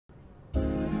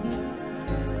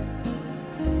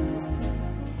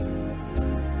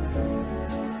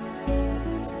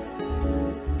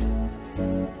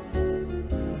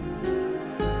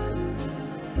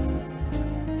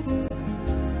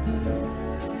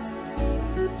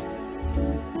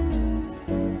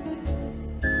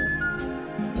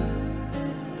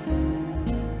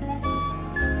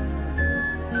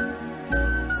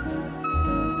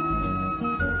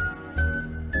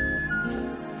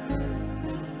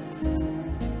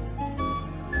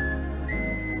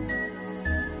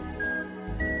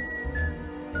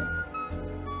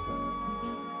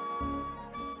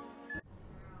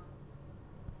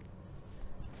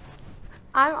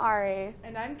I'm Ari.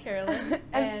 And I'm Carolyn,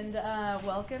 and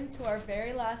welcome to our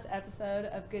very last episode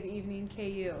of Good Evening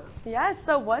KU. Yes,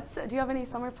 so do you have any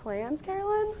summer plans,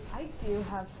 Carolyn? I do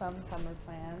have some summer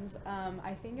plans.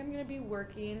 I think I'm going to be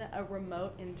working a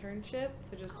remote internship,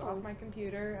 so just off my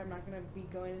computer. I'm not going to be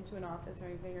going into an office or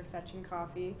anything or fetching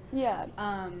coffee. Yeah.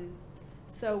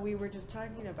 So we were just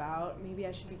talking about maybe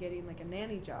I should be getting like a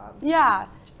nanny job. Yeah.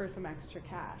 For some extra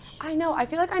cash. I know. I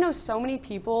feel like I know so many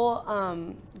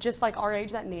people just like our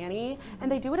age that nanny,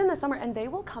 and they do it in the summer, and they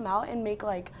will come out and make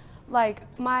like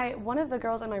one of the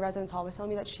girls in my residence hall was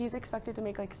telling me that she's expected to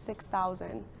make like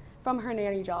 $6,000 from her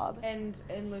nanny job. And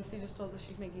Lucy just told us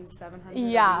she's making $700.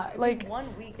 Yeah, like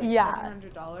 1 week, like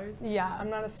 $700. Yeah. I'm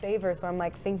not a saver, so I'm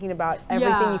like thinking about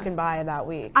everything you can buy in that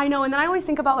week. I know, and then I always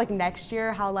think about like next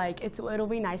year how like it'll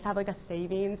be nice to have like a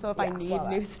savings, so if I need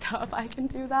new stuff, I can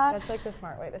do that. That's like the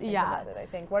smart way to think about it, I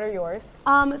think. What are yours?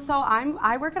 So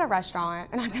I work at a restaurant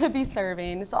and I'm gonna be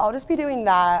serving, so I'll just be doing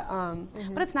that.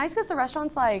 But it's nice because the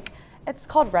restaurant's like, it's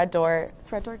called Red Door.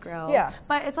 It's Red Door Grill. Yeah.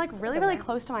 But it's like really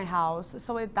close to my house,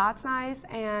 so that's nice.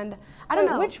 And I don't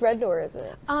know. Which Red Door is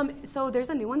it? So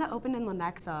there's a new one that opened in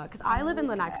Lenexa, because I live in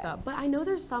Lenexa, but I know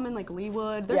there's some in like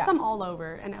Leawood. There's some all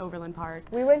over in Overland Park.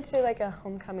 We went to like a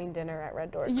homecoming dinner at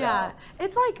Red Door Grill. Yeah.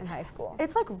 It's like in high school.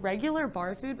 It's like regular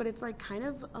bar food, but it's like kind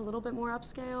of a little bit more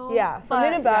upscale. Yeah.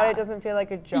 Something about it doesn't feel like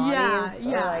a Johnny's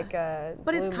or like a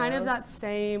But it's kind of that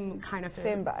same kind of food.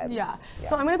 Same vibe. Yeah.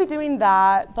 So I'm gonna be doing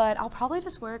that, but I'll probably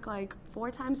just work like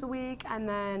 4 times a week, and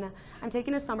then I'm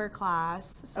taking a summer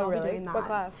class, so I'll be doing that. What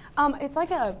class? It's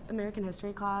like a American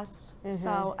history class,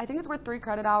 so I think it's worth 3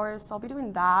 credit hours, so I'll be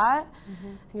doing that.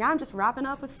 Yeah, I'm just wrapping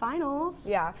up with finals.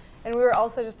 Yeah, and we were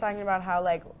also just talking about how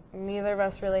like neither of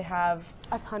us really have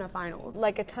a ton of finals,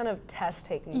 like a ton of test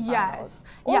taking finals. Yes.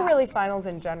 Or really finals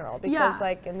in general, because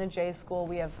like in the J school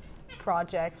we have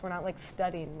projects, we're not like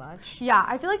studying much. Yeah,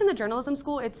 I feel like in the journalism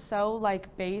school it's so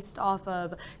like based off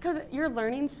of, because you're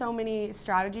learning so many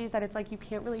strategies that it's like you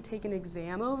can't really take an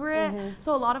exam over it.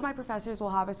 So a lot of my professors will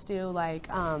have us do like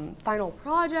final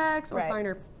projects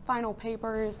or final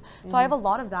papers. So I have a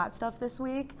lot of that stuff this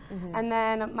week, and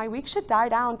then my week should die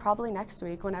down probably next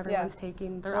week when everyone's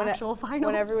taking their actual finals.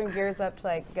 When everyone gears up to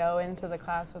like go into the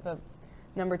class with a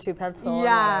number 2 pencil or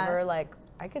whatever, like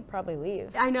I could probably leave.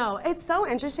 I know. It's so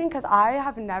interesting because I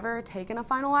have never taken a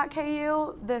final at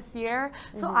KU this year.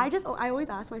 So I always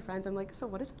ask my friends, I'm like, so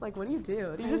what do you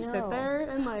do? Do you just sit there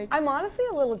and like? I'm honestly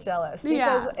a little jealous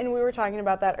because, and we were talking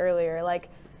about that earlier, like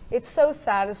it's so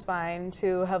satisfying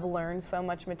to have learned so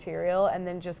much material and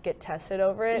then just get tested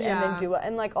over it and then do it.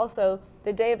 And like also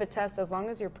the day of a test, as long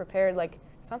as you're prepared, like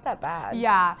it's not that bad.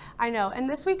 Yeah, I know. And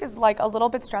this week is like a little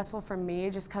bit stressful for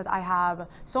me just because I have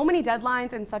so many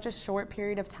deadlines in such a short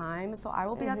period of time. So I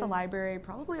will be at the library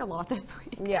probably a lot this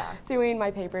week doing my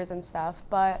papers and stuff.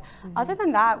 But other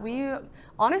than that, we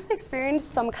honestly experienced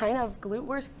some kind of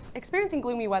we're experiencing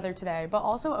gloomy weather today, but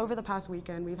also over the past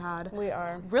weekend we've had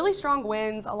really strong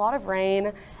winds, a lot of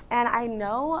rain, and I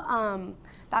know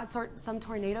that some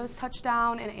tornadoes touched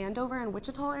down in Andover and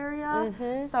Wichita area.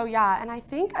 So yeah, and I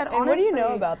think honestly, what do you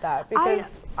know about that?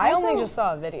 Because I only just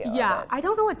saw a video of it. I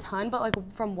don't know a ton, but like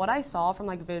from what I saw from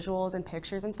like visuals and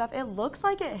pictures and stuff, it looks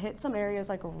like it hit some areas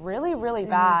like really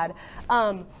bad,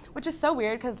 which is so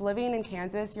weird because living in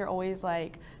Kansas, you're always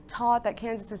like taught that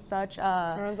Kansas is such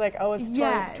a... Everyone's like, oh, it's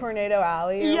Tornado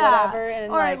Alley or whatever,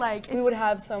 and like we would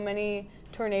have so many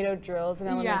tornado drills in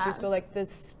elementary school, like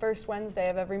this first Wednesday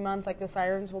of every month, like the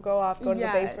sirens will go off, go to the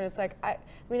basement. It's like, I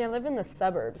mean, I live in the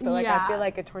suburbs, so like I feel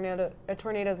like a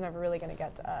tornado's never really gonna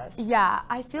get to us. Yeah,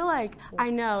 I feel like, I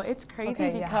know, it's crazy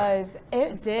because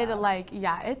it did bad.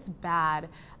 It's bad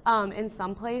in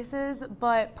some places,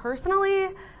 but personally,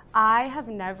 I have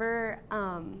never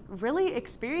really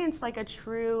experienced like a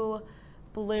true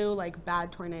blue, like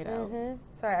bad tornado.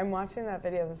 Sorry, I'm watching that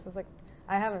video. This is like,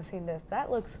 I haven't seen this. That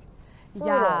looks brutal.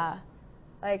 Yeah.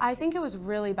 Like, I think it was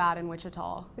really bad in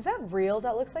Wichita. Is that real?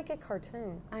 That looks like a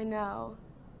cartoon. I know.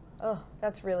 Oh,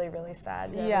 that's really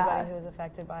sad to everybody who was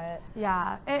affected by it.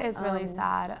 Yeah, it is really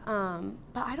sad.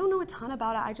 But I don't know a ton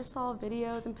about it. I just saw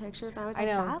videos and pictures, and I was like,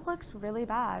 that looks really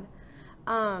bad.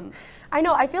 I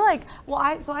know. I feel like,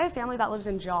 so I have family that lives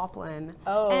in Joplin.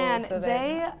 Oh, and so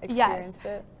they experienced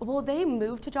it. Well, they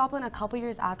moved to Joplin a couple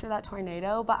years after that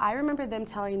tornado, but I remember them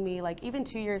telling me, like, even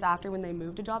 2 years after when they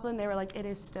moved to Joplin, they were like, it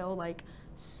is still like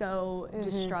so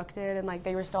destructed, and like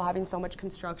they were still having so much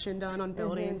construction done on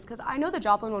buildings, because I know the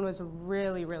Joplin one was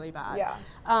really bad. Yeah.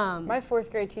 My 4th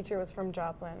grade teacher was from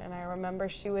Joplin, and I remember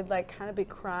she would like kind of be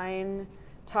crying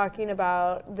talking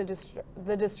about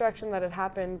the destruction that had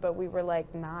happened, but we were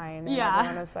like 9. And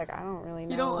everyone was like, I don't really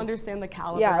know. You don't understand the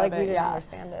caliber like of it. We didn't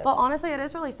understand it. But honestly, it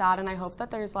is really sad, and I hope that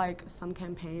there's like some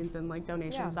campaigns and like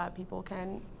donations that people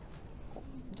can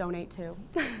donate to.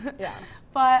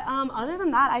 But other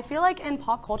than that, I feel like in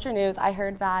pop culture news, I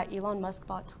heard that Elon Musk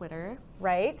bought Twitter.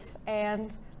 Right,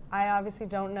 and I obviously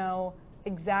don't know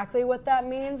exactly what that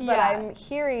means, but I'm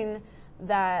hearing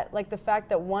that like the fact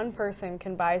that one person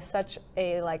can buy such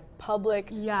a like public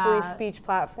free speech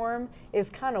platform is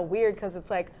kind of weird, because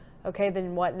it's like, okay,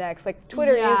 then what next? Like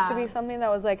Twitter used to be something that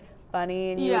was like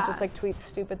funny and you would just like tweet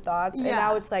stupid thoughts, and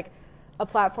now it's like a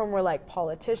platform where like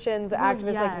politicians,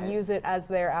 activists like use it as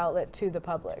their outlet to the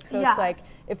public. So it's like,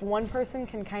 if one person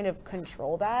can kind of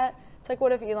control that, it's like,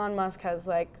 what if Elon Musk has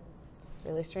like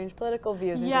really strange political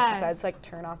views and just decides to like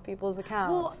turn off people's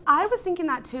accounts? Well, I was thinking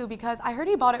that too, because I heard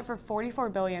he bought it for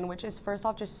 $44 billion, which is first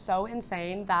off just so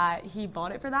insane that he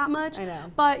bought it for that much. I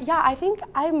know. But yeah, I think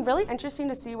I'm really interesting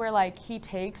to see where like he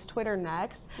takes Twitter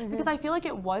next, because I feel like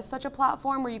it was such a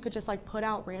platform where you could just like put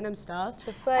out random stuff.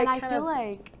 Just like, and I feel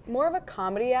like more of a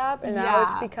comedy app, and now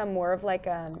it's become more of like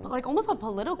almost a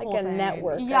political like thing. a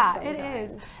network. Yeah, it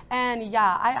is. And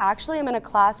yeah, I actually am in a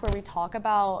class where we talk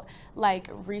about like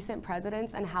recent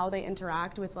presidents and how they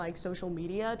interact with like social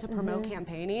media to promote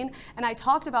campaigning. And I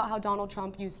talked about how Donald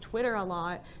Trump used Twitter a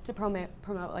lot to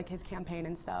promote like his campaign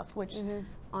and stuff, which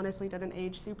honestly didn't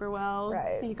age super well.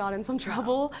 Right. He got in some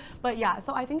trouble. But yeah,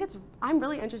 so I think I'm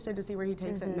really interested to see where he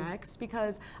takes it next,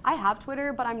 because I have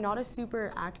Twitter, but I'm not a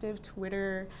super active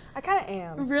Twitter. I kind of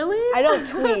am. Really? I don't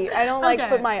tweet. I don't like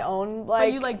put my own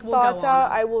like thoughts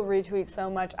out. I will retweet so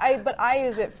much. But I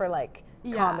use it for like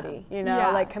comedy, you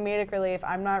know, like comedic relief.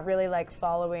 I'm not really like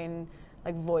following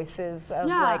like voices of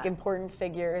like important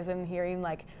figures and hearing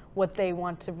like what they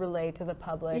want to relay to the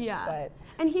public. But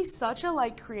and he's such a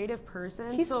like creative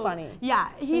person. He's funny. Yeah,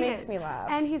 he makes me laugh.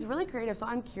 And he's really creative, so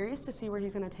I'm curious to see where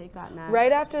he's going to take that next.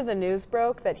 Right after the news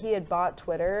broke that he had bought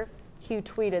Twitter, he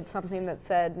tweeted something that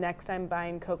said, "Next I'm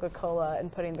buying Coca-Cola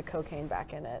and putting the cocaine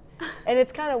back in it." And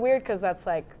it's kind of weird, because that's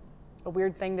like a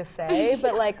weird thing to say,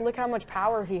 but like look how much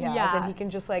power he has, and he can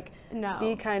just like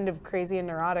be kind of crazy and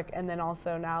neurotic, and then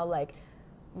also now like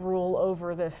rule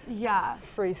over this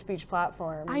free speech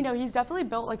platform. I know, he's definitely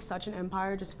built like such an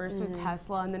empire, just first with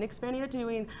Tesla and then expanding it to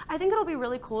doing, I think it'll be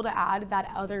really cool to add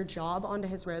that other job onto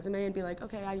his resume and be like,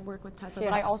 okay, I work with Tesla,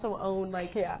 but I also own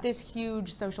like this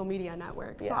huge social media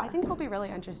network. So I think it'll be really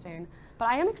interesting. But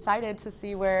I am excited to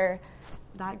see where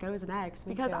that goes next,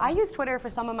 because I use Twitter for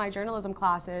some of my journalism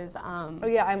classes. Oh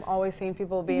yeah, I'm always seeing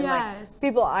people being like,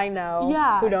 people I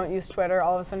know who don't use Twitter,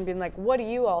 all of a sudden being like, what do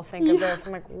you all think of this?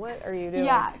 I'm like, what are you doing?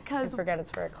 Yeah, because I forget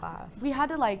it's for a class. We had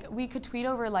to like, we could tweet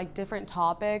over like different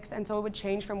topics, and so it would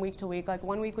change from week to week. Like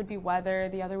one week would be weather,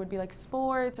 the other would be like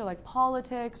sports or like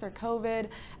politics or COVID.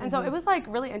 And so it was like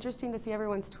really interesting to see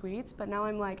everyone's tweets, but now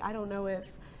I'm like, I don't know if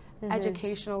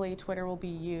educationally Twitter will be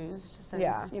used,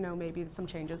 since you know, maybe some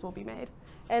changes will be made.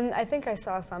 And I think I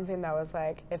saw something that was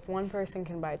like, if one person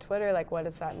can buy Twitter, like what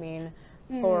does that mean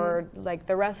for like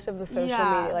the rest of the social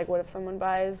media? Like what if someone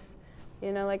buys,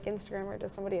 you know, like Instagram, or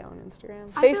does somebody own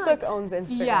Instagram? Facebook owns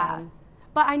Instagram. Yeah,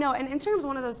 but I know, and Instagram's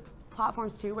one of those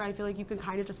platforms too where I feel like you can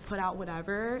kind of just put out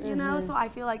whatever, you know? So I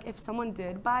feel like if someone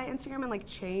did buy Instagram and like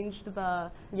changed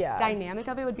the dynamic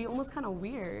of it, would be almost kind of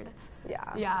weird.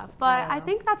 Yeah, but I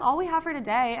think that's all we have for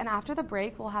today, and after the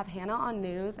break we'll have Hannah on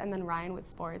news, and then Ryan with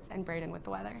sports, and Brayden with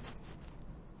the weather.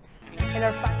 In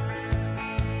our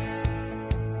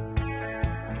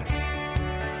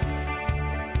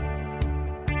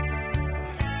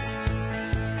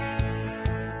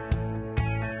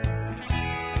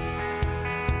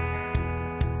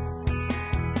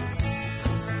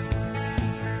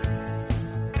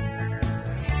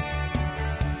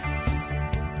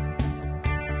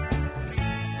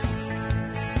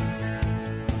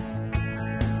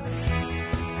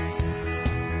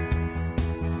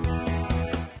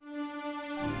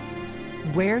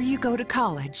Where you go to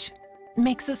college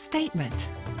makes a statement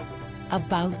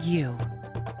about you.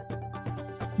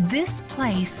 This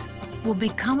place will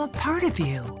become a part of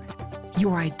you,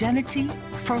 your identity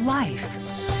for life.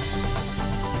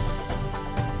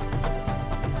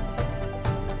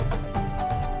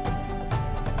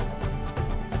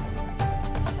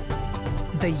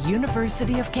 The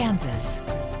University of Kansas,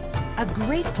 a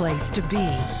great place to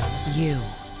be you.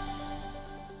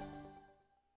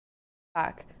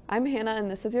 Back. I'm Hannah, and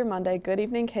this is your Monday Good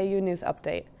Evening KU News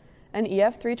Update. An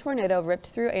EF3 tornado ripped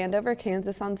through Andover,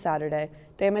 Kansas on Saturday,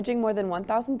 damaging more than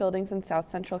 1,000 buildings in south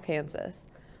central Kansas.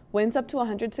 Winds up to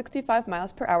 165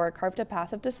 miles per hour carved a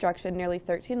path of destruction nearly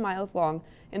 13 miles long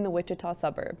in the Wichita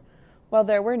suburb. While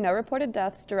there were no reported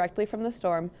deaths directly from the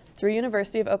storm, 3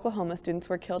 University of Oklahoma students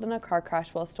were killed in a car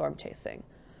crash while storm chasing.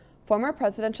 Former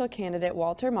presidential candidate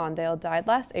Walter Mondale died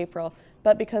last April,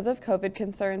 but because of COVID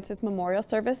concerns, his memorial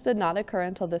service did not occur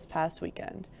until this past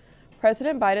weekend.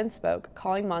 President Biden spoke,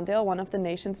 calling Mondale one of the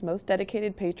nation's most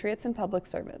dedicated patriots and public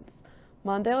servants.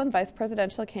 Mondale and vice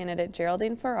presidential candidate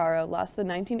Geraldine Ferraro lost the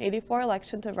 1984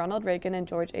 election to Ronald Reagan and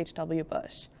George H.W.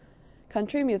 Bush.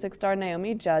 Country music star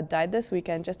Naomi Judd died this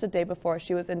weekend just a day before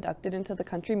she was inducted into the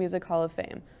Country Music Hall of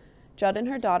Fame. Judd and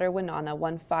her daughter Winona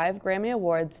won 5 Grammy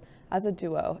Awards as a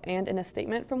duo, and in a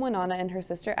statement from Winona and her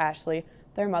sister Ashley,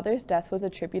 their mother's death was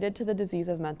attributed to the disease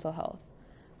of mental health.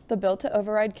 The bill to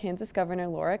override Kansas Governor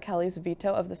Laura Kelly's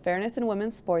veto of the Fairness in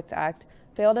Women's Sports Act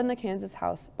failed in the Kansas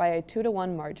House by a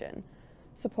 2-to-1 margin.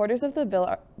 Supporters of the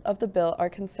bill are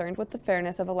concerned with the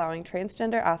fairness of allowing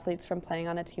transgender athletes from playing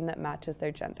on a team that matches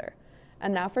their gender.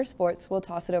 And now for sports, we'll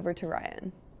toss it over to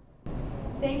Ryan.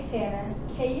 Thanks, Hannah.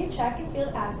 KU track and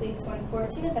field athletes won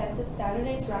 14 events at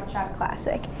Saturday's Rock Chalk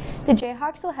Classic. The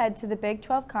Jayhawks will head to the Big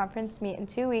 12 Conference meet in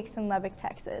 2 weeks in Lubbock,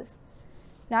 Texas.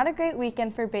 Not a great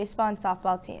weekend for baseball and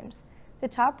softball teams. The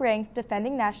top-ranked,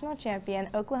 defending national champion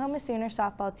Oklahoma Sooner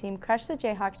softball team crushed the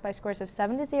Jayhawks by scores of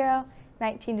 7-0,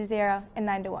 19-0, and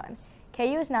 9-1.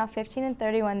 KU is now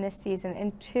 15-31 this season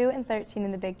and 2-13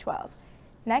 in the Big 12.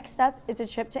 Next up is a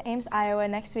trip to Ames, Iowa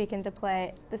next weekend to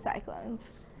play the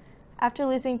Cyclones. After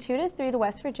losing 2-3 to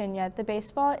West Virginia, the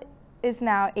baseball is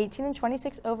now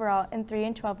 18-26 overall and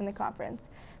 3-12 in the conference.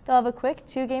 They'll have a quick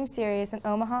 2-game series in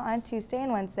Omaha on Tuesday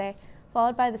and Wednesday,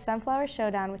 followed by the Sunflower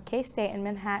Showdown with K-State in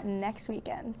Manhattan next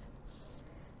weekend.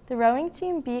 The rowing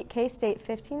team beat K-State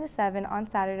 15-7 on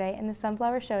Saturday in the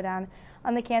Sunflower Showdown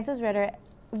on the Kansas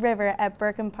River at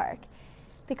Burkham Park.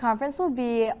 The conference will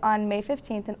be on May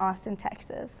 15th in Austin,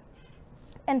 Texas.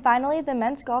 And finally, the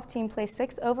men's golf team placed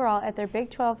 6th overall at their Big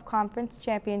 12 Conference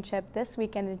Championship this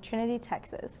weekend in Trinity,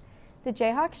 Texas. The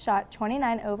Jayhawks shot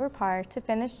 29 over par to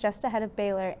finish just ahead of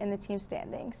Baylor in the team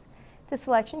standings. The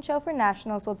selection show for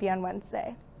nationals will be on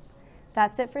Wednesday.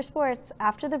 That's it for sports.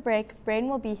 After the break, Braden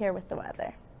will be here with the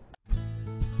weather.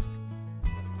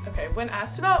 Okay, when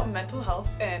asked about mental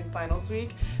health in finals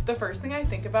week, the first thing I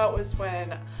think about was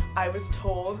when I was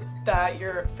told that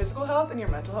your physical health and your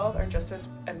mental health are just as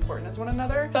important as one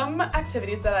another. Some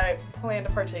activities that I plan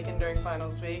to partake in during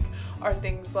finals week are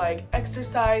things like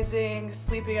exercising,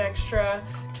 sleeping extra,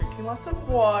 drinking lots of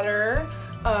water,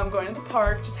 going to the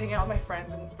park, just hanging out with my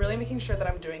friends, and really making sure that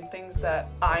I'm doing things that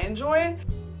I enjoy.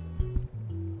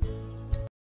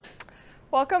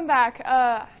 Welcome back.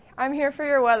 I'm here for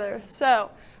your weather. So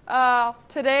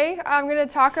today I'm going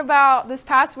to talk about this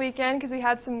past weekend because we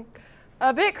had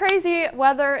a bit crazy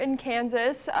weather in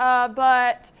Kansas,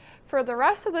 but for the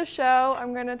rest of the show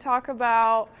I'm going to talk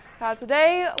about how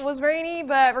today was rainy,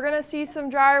 but we're going to see some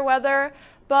drier weather.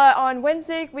 But on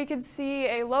Wednesday, we could see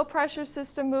a low pressure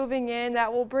system moving in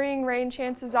that will bring rain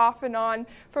chances off and on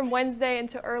from Wednesday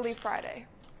into early Friday.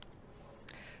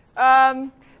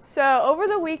 So over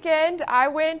the weekend, I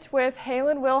went with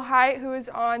Halen Wilhite, who is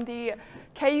on the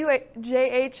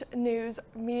KUJH News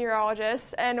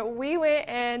meteorologist, and we went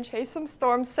and chased some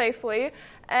storms safely.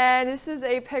 And this is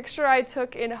a picture I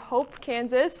took in Hope,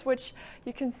 Kansas, which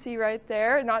you can see right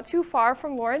there, not too far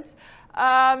from Lawrence.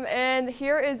 And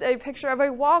here is a picture of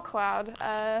a wall cloud.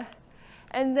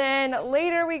 And then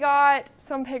later we got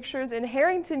some pictures in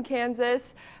Harrington,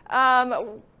 Kansas.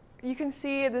 You can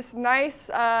see this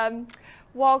nice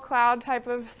wall cloud type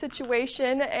of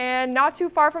situation, and not too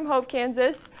far from Hope,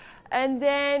 Kansas. And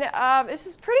then this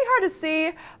is pretty hard to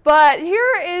see, but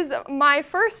here is my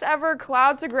first ever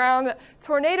cloud to ground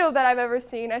tornado that I've ever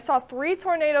seen. I saw 3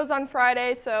 tornadoes on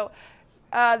Friday, so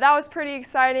that was pretty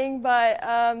exciting, but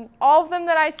all of them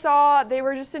that I saw, they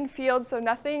were just in fields, so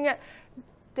nothing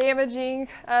damaging,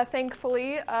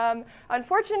 thankfully.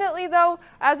 Unfortunately, though,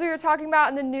 as we were talking about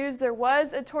in the news, there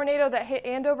was a tornado that hit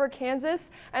Andover, Kansas,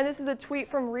 and this is a tweet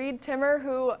from Reed Timmer,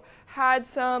 who had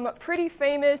some pretty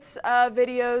famous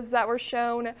videos that were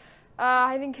shown.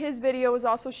 I think his video was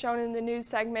also shown in the news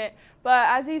segment, but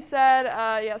as he said,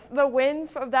 yes, the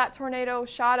winds of that tornado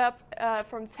shot up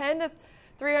from 10 to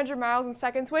 300 miles in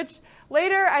seconds, which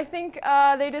later I think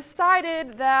they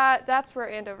decided that, that's where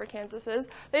Andover, Kansas is,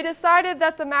 they decided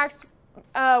that the max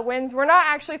winds were not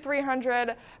actually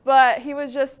 300, but he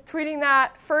was just tweeting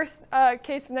that first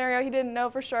case scenario. He didn't know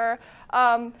for sure.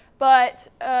 But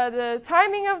the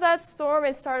timing of that storm,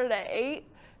 it started at 8:10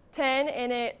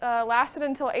 and it lasted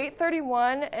until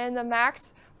 8:31, and the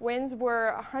max winds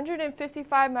were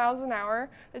 155 miles an hour.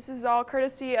 This is all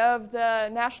courtesy of the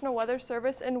National Weather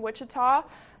Service in Wichita.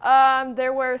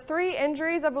 There were 3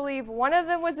 injuries, I believe. One of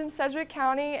them was in Sedgwick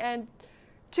County, and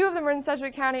 2 of them were in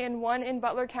Sedgwick County and 1 in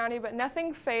Butler County, but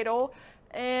nothing fatal.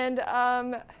 And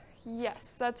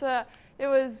yes, it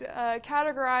was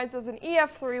categorized as an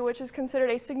EF3, which is considered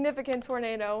a significant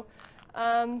tornado.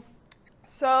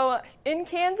 So in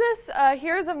Kansas,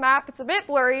 here's a map. It's a bit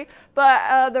blurry,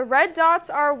 but the red dots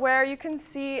are where you can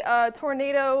see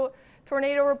tornado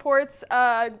reports.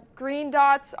 Green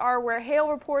dots are where hail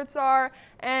reports are,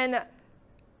 and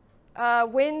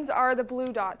winds are the blue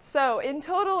dots. So in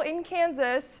total in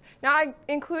Kansas, not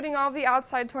including all the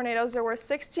outside tornadoes, there were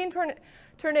 16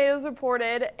 tornadoes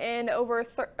reported, and over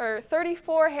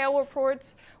 34 hail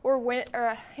reports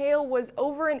where hail was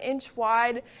over an inch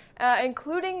wide,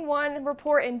 including one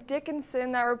report in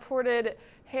Dickinson that reported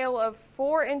hail of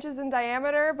 4 inches in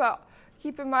diameter. But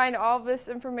keep in mind, all of this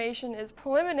information is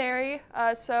preliminary,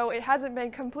 so it hasn't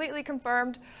been completely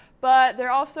confirmed. But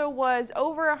there also was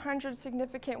over 100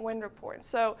 significant wind reports.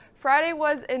 So Friday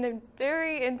was a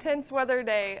very intense weather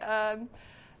day.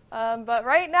 But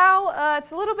right now,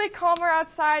 it's a little bit calmer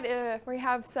outside. We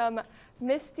have some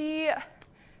misty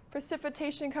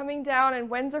precipitation coming down, and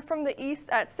winds are from the east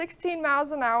at 16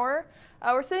 miles an hour.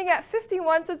 We're sitting at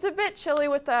 51, so it's a bit chilly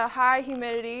with the high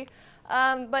humidity.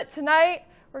 But tonight,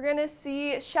 we're going to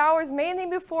see showers mainly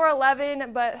before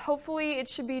 11, but hopefully it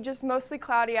should be just mostly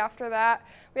cloudy after that.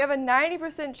 We have a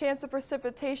 90% chance of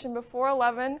precipitation before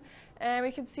 11, and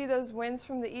we can see those winds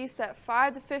from the east at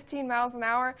 5 to 15 miles an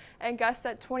hour and gusts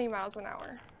at 20 miles an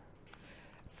hour.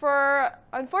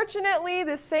 Unfortunately,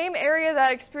 the same area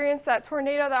that experienced that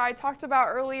tornado that I talked about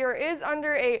earlier is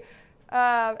under a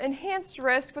enhanced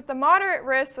risk, but the moderate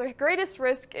risk, the greatest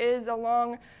risk, is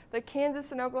along the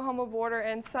Kansas and Oklahoma border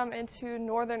and some into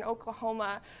northern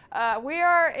Oklahoma. We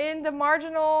are in the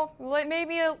marginal,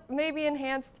 maybe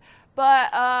enhanced,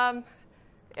 but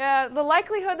the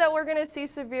likelihood that we're going to see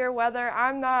severe weather,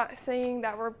 I'm not saying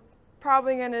that we're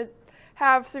probably going to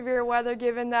have severe weather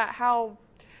given how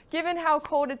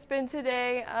cold it's been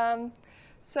today.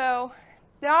 So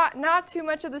not too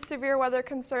much of the severe weather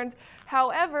concerns.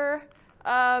 However,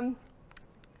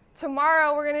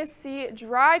 tomorrow we're going to see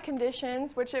dry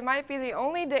conditions, which it might be the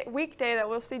only weekday that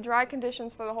we'll see dry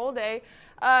conditions for the whole day.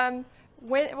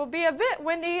 It will be a bit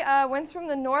windy, winds from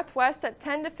the northwest at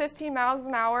 10 to 15 miles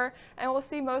an hour, and we'll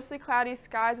see mostly cloudy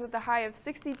skies with a high of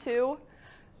 62.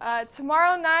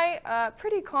 Tomorrow night,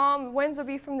 pretty calm. Winds will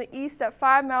be from the east at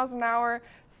 5 miles an hour,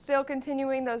 still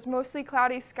continuing those mostly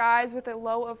cloudy skies with a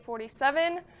low of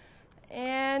 47.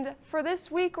 And for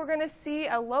this week, we're going to see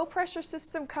a low pressure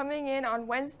system coming in on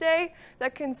Wednesday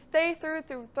that can stay through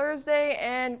Thursday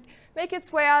and make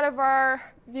its way out of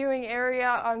our viewing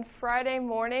area on Friday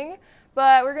morning.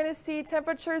 But we're going to see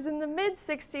temperatures in the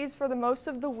mid-60s for the most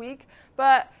of the week.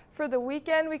 But for the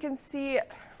weekend,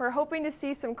 we're hoping to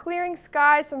see some clearing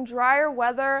skies, some drier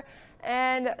weather,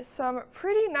 and some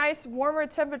pretty nice warmer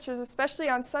temperatures, especially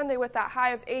on Sunday with that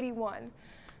high of 81.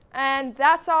 And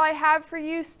that's all I have for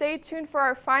you. Stay tuned for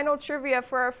our final trivia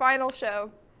for our final show.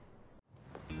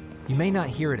 You may not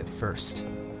hear it at first,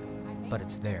 but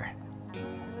it's there.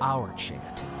 Our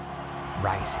chant,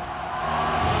 rising.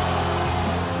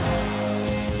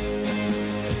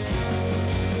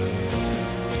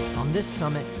 On this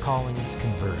summit, callings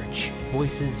converge,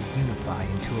 voices unify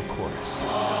into a chorus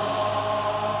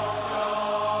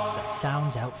that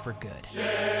sounds out for good,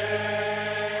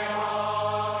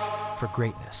 for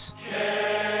greatness.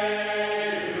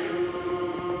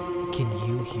 Can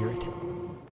you hear it?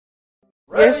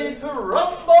 Ready to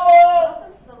rumble!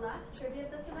 Welcome to the last trivia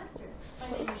of the semester.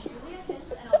 My name is Julia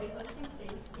Hintz, and I'll be hosting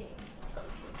today's game.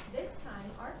 This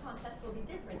time, our contest will be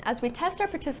different as we test our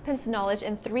participants' knowledge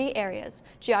in 3 areas: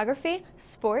 geography,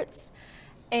 sports,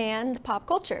 and pop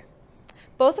culture.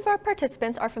 Both of our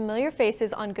participants are familiar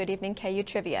faces on Good Evening KU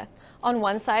Trivia. On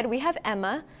one side, we have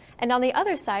Emma, and on the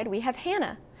other side, we have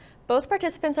Hannah. Both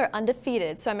participants are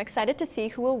undefeated, so I'm excited to see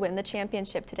who will win the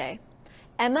championship today.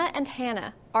 Emma and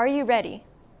Hannah, are you ready?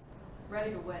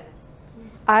 Ready to win.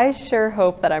 I sure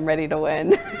hope that I'm ready to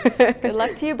win. Good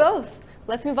luck to you both.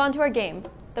 Let's move on to our game.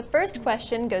 The first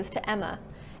question goes to Emma.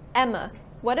 Emma,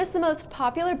 what is the most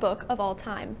popular book of all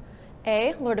time?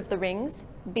 A, Lord of the Rings,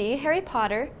 B, Harry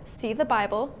Potter, C, the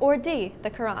Bible, or D,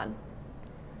 the Quran?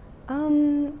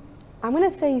 I'm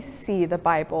gonna say C, the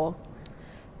Bible.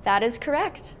 That is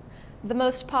correct. The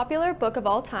most popular book of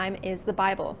all time is the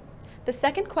Bible. The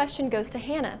second question goes to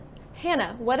Hannah.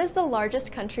 Hannah, what is the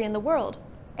largest country in the world?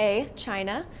 A,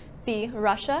 China, B,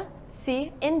 Russia,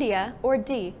 C, India, or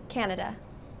D, Canada?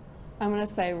 I'm gonna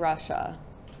say Russia.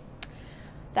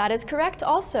 That is correct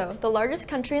also. The largest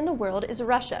country in the world is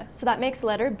Russia, so that makes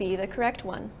letter B the correct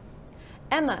one.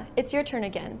 Emma, it's your turn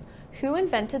again. Who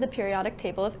invented the periodic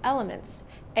table of elements?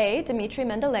 A. Dmitri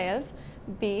Mendeleev,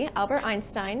 B. Albert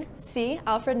Einstein, C.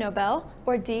 Alfred Nobel,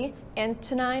 or D.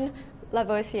 Antonin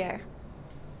Lavoisier?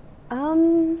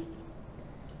 I'm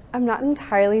not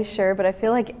entirely sure, but I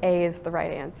feel like A is the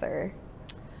right answer.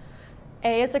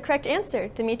 A is the correct answer.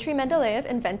 Dmitri Mendeleev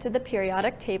invented the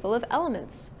periodic table of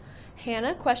elements.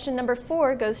 Hannah, question number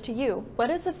 4 goes to you. What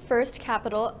is the first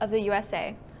capital of the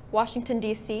USA? Washington,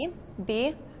 D.C.,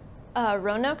 B.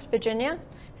 Roanoke, Virginia,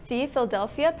 C.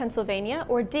 Philadelphia, Pennsylvania,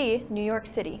 or D. New York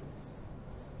City?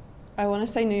 I want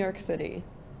to say New York City.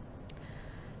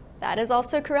 That is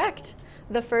also correct.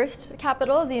 The first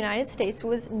capital of the United States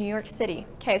was New York City.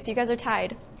 Okay, so you guys are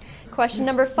tied. Question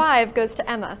number 5 goes to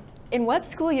Emma. In what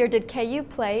school year did KU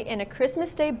play in a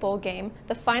Christmas Day bowl game,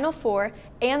 the Final Four,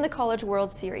 and the College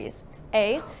World Series?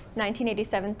 A.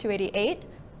 1987-88,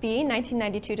 B.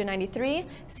 1992-93,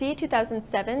 C.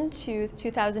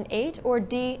 2007-2008, or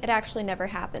D. It actually never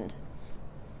happened?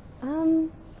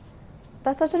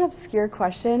 That's such an obscure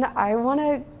question. I want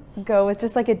to go with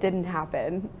just like it didn't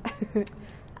happen.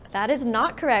 That is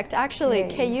not correct. Actually,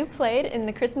 KU played in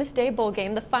the Christmas Day bowl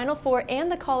game, the Final Four, and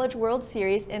the College World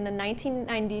Series in the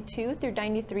 1992 through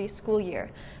 93 school year.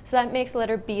 So that makes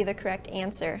letter B the correct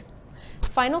answer.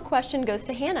 Final question goes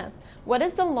to Hannah. What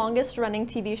is the longest running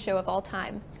TV show of all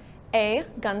time? A.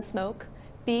 Gunsmoke,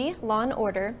 B. Law and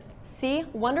Order, C.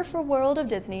 Wonderful World of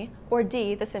Disney, or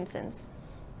D. The Simpsons?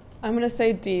 I'm going to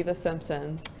say D. The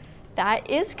Simpsons. That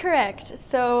is correct.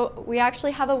 So we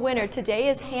actually have a winner. Today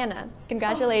is Hannah.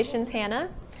 Congratulations, Hannah.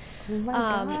 Oh my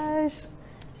gosh.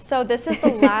 So this is the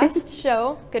last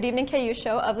show, Good Evening KU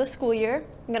show of the school year.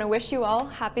 I'm going to wish you all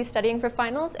happy studying for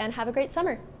finals and have a great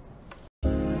summer.